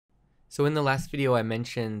So in the last video I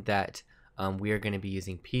mentioned that we are going to be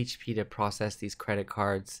using PHP to process these credit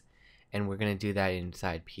cards, and we're going to do that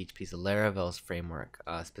inside PHP's Laravel's framework,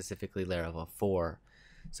 specifically Laravel 4.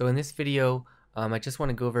 So in this video I just want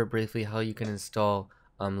to go over briefly how you can install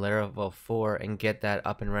Laravel 4 and get that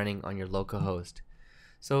up and running on your localhost.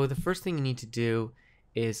 So the first thing you need to do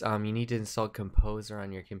is you need to install Composer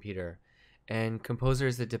on your computer, and Composer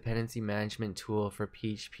is the dependency management tool for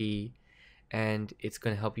PHP, and it's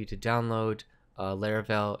going to help you to download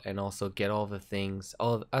Laravel and also get all the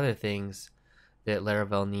other things that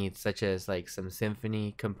Laravel needs, such as like some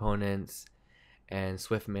Symfony components and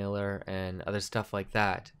Swift Mailer and other stuff like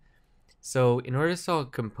that. So in order to install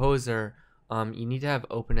Composer, you need to have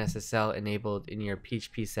OpenSSL enabled in your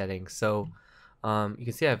PHP settings. So you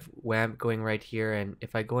can see I have WAMP going right here, and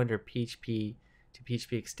if I go under PHP to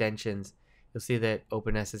PHP extensions, you'll see that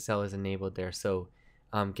OpenSSL is enabled there. So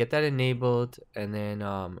get that enabled, and then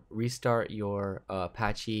restart your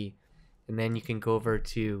Apache, and then you can go over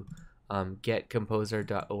to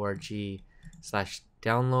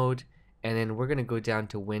getcomposer.org/download, and then we're going to go down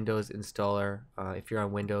to Windows installer. If you're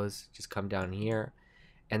on Windows, just come down here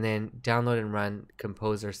and then download and run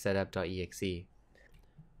composer setup.exe.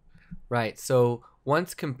 Right, so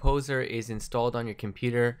once Composer is installed on your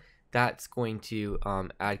computer, that's going to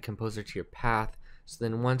add Composer to your path. So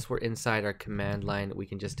then once we're inside our command line, we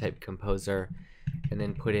can just type Composer and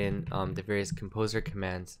then put in the various Composer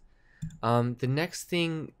commands. The next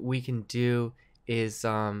thing we can do is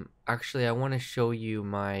actually I want to show you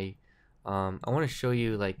my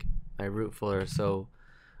like my root folder. So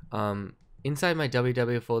inside my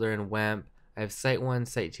www folder in WAMP, I have site 1,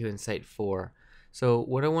 site 2, and site 4. So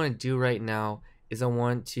what I want to do right now is I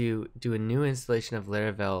want to do a new installation of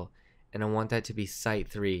Laravel, and I want that to be site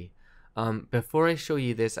 3. Before I show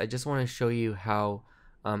you this, I just want to show you how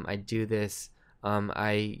I do this.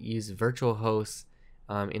 I use virtual hosts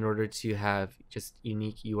in order to have just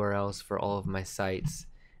unique URLs for all of my sites,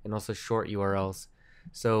 and also short URLs.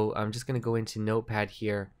 So I'm just going to go into Notepad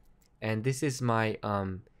here, and this is my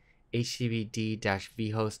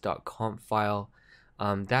httpd-vhost.conf file.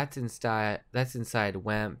 That's inside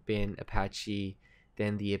WAMP, bin, Apache,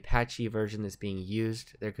 then the Apache version that's being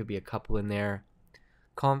used. There could be a couple in there,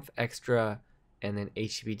 conf extra, and then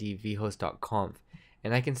httpd-vhost.conf.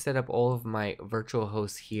 And I can set up all of my virtual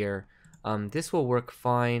hosts here. This will work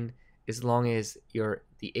fine as long as the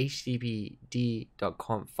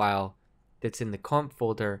httpd.conf file that's in the conf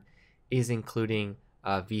folder is including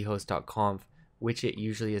vhost.conf, which it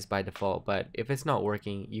usually is by default. But if it's not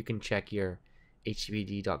working, you can check your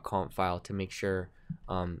httpd.conf file to make sure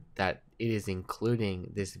that it is including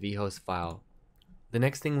this vhost file. The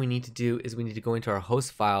next thing we need to do is we need to go into our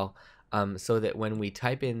host file, so that when we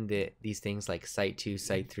type in these things like site 2,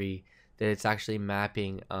 site 3, that it's actually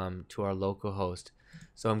mapping to our local host.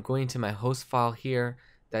 So I'm going to my host file here.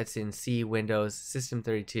 That's in C, Windows,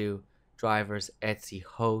 System32, drivers, etc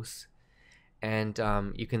hosts, and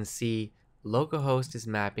you can see localhost is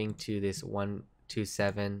mapping to this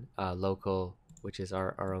 127 local, which is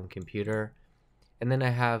our own computer. And then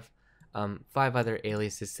I have 5 other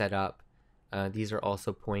aliases set up. These are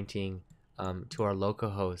also pointing to our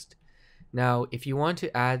localhost. Now, if you want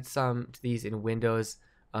to add some to these in Windows,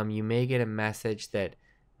 you may get a message that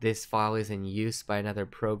this file is in use by another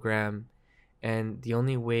program, and the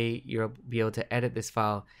only way you'll be able to edit this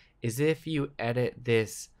file is if you edit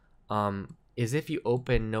this, is if you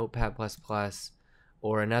open Notepad++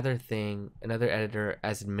 or another editor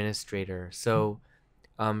as administrator. So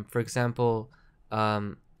for example,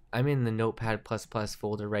 I'm in the Notepad++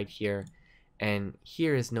 folder right here, and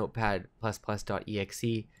here is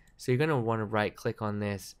notepad++.exe. So you're going to want to right click on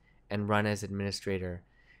this and run as administrator,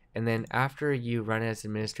 and then after you run as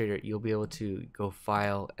administrator, you'll be able to go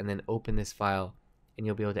file and then open this file, and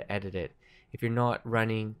you'll be able to edit it. If you're not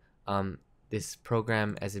running this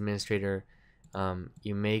program as administrator,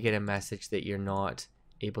 you may get a message that you're not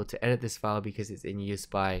able to edit this file because it's in use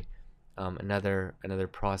by another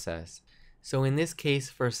process. So in this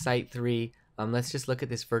case, for site 3, let's just look at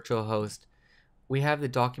this virtual host. We have the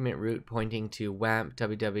document root pointing to WAMP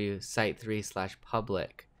www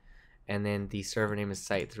site3/public, and then the server name is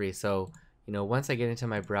site 3. So once I get into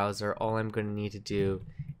my browser, all I'm going to need to do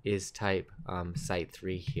is type site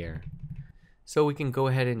 3 here. So we can go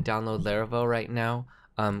ahead and download Laravel right now.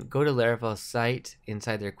 Go to Laravel site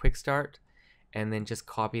inside their quick start, and then just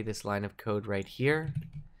copy this line of code right here,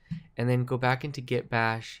 and then go back into git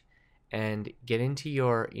bash and get into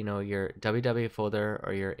your your www folder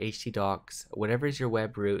or your htdocs, whatever is your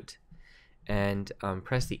web root, and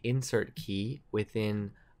press the insert key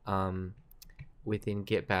within within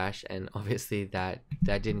Git Bash, and obviously that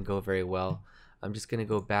didn't go very well. I'm just gonna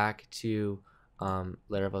go back to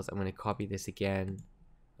Laravel. I'm gonna copy this again.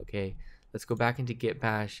 Okay, let's go back into Git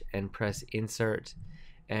Bash and press insert.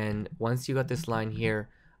 And once you got this line here,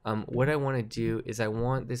 what I want to do is I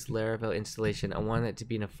want this Laravel installation, I want it to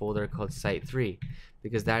be in a folder called Site3,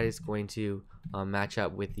 because that is going to match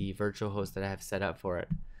up with the virtual host that I have set up for it.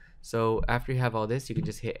 So after you have all this, you can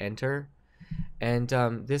just hit enter, and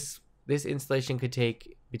this installation could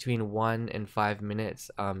take between 1 and 5 minutes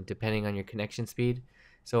depending on your connection speed.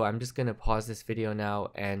 So I'm just going to pause this video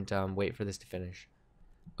now and wait for this to finish.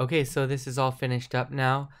 Okay, so this is all finished up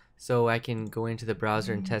now, so I can go into the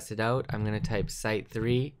browser and test it out. I'm going to type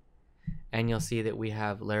Site3, and you'll see that we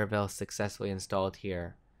have Laravel successfully installed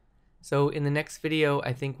here. So in the next video,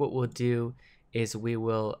 I think what we'll do is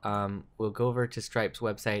we'll go over to Stripe's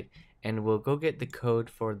website, and we'll go get the code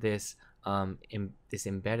for this this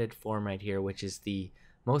embedded form right here, which is the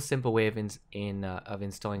most simple way of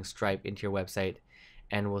installing Stripe into your website,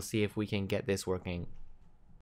 and we'll see if we can get this working.